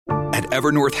At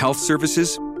Evernorth Health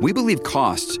Services, we believe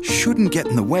costs shouldn't get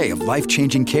in the way of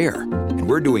life-changing care, and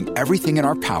we're doing everything in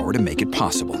our power to make it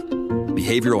possible.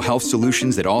 Behavioral health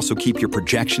solutions that also keep your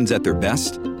projections at their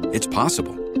best? It's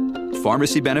possible.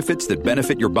 Pharmacy benefits that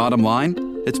benefit your bottom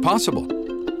line? It's possible.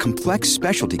 Complex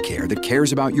specialty care that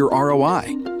cares about your ROI?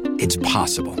 It's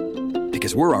possible.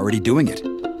 Because we're already doing it.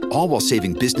 All while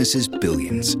saving businesses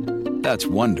billions. That's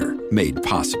Wonder made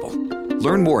possible.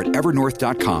 Learn more at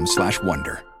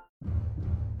evernorth.com/wonder.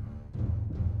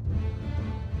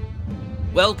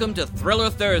 Welcome to Thriller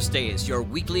Thursdays, your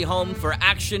weekly home for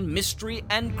action, mystery,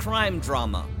 and crime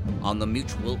drama on the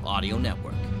Mutual Audio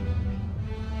Network.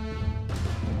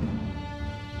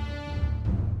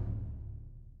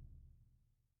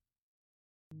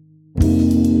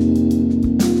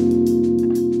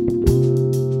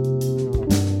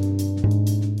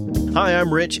 Hi,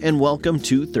 I'm Rich, and welcome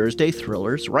to Thursday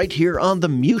Thrillers right here on the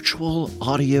Mutual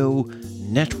Audio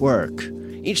Network.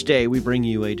 Each day we bring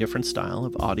you a different style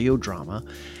of audio drama,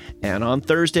 and on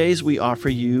Thursdays we offer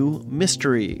you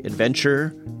mystery,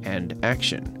 adventure, and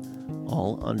action,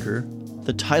 all under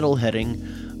the title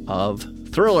heading of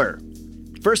Thriller.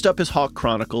 First up is Hawk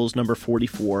Chronicles number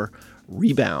 44,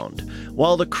 Rebound.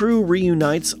 While the crew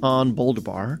reunites on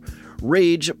Boldabar,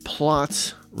 Rage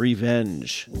plots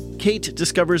revenge. Kate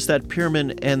discovers that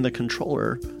Pyramid and the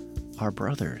Controller are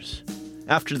brothers.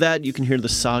 After that, you can hear the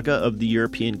saga of the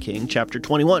European King, Chapter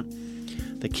 21.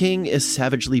 The king is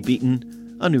savagely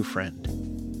beaten, a new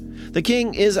friend. The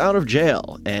king is out of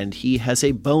jail, and he has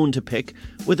a bone to pick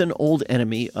with an old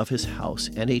enemy of his house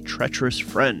and a treacherous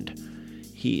friend.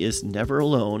 He is never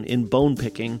alone in bone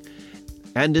picking,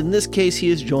 and in this case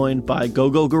he is joined by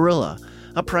Gogo Gorilla,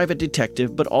 a private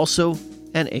detective, but also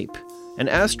an ape, and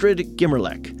Astrid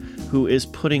Gimmerleck, who is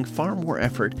putting far more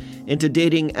effort into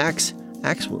dating Axe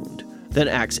Axewound than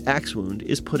Axe Axewound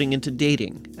is putting into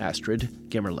dating Astrid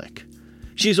Gimmerleck.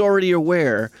 She's already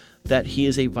aware that he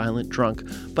is a violent drunk,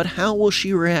 but how will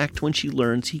she react when she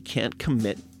learns he can't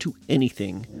commit to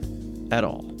anything at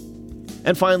all?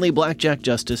 And finally, Blackjack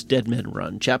Justice Dead Men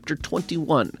Run, Chapter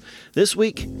 21. This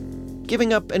week,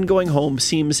 giving up and going home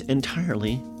seems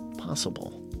entirely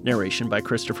possible. Narration by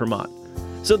Christopher Mott.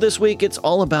 So this week, it's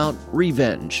all about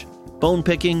revenge, bone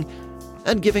picking,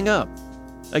 and giving up.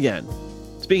 Again,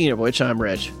 speaking of which, I'm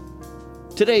Rich.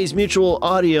 Today's Mutual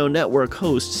Audio Network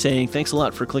host saying thanks a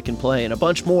lot for click and play and a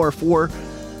bunch more for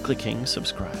clicking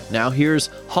subscribe. Now here's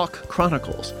Hawk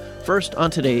Chronicles, first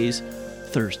on today's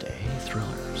Thursday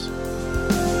Thrillers.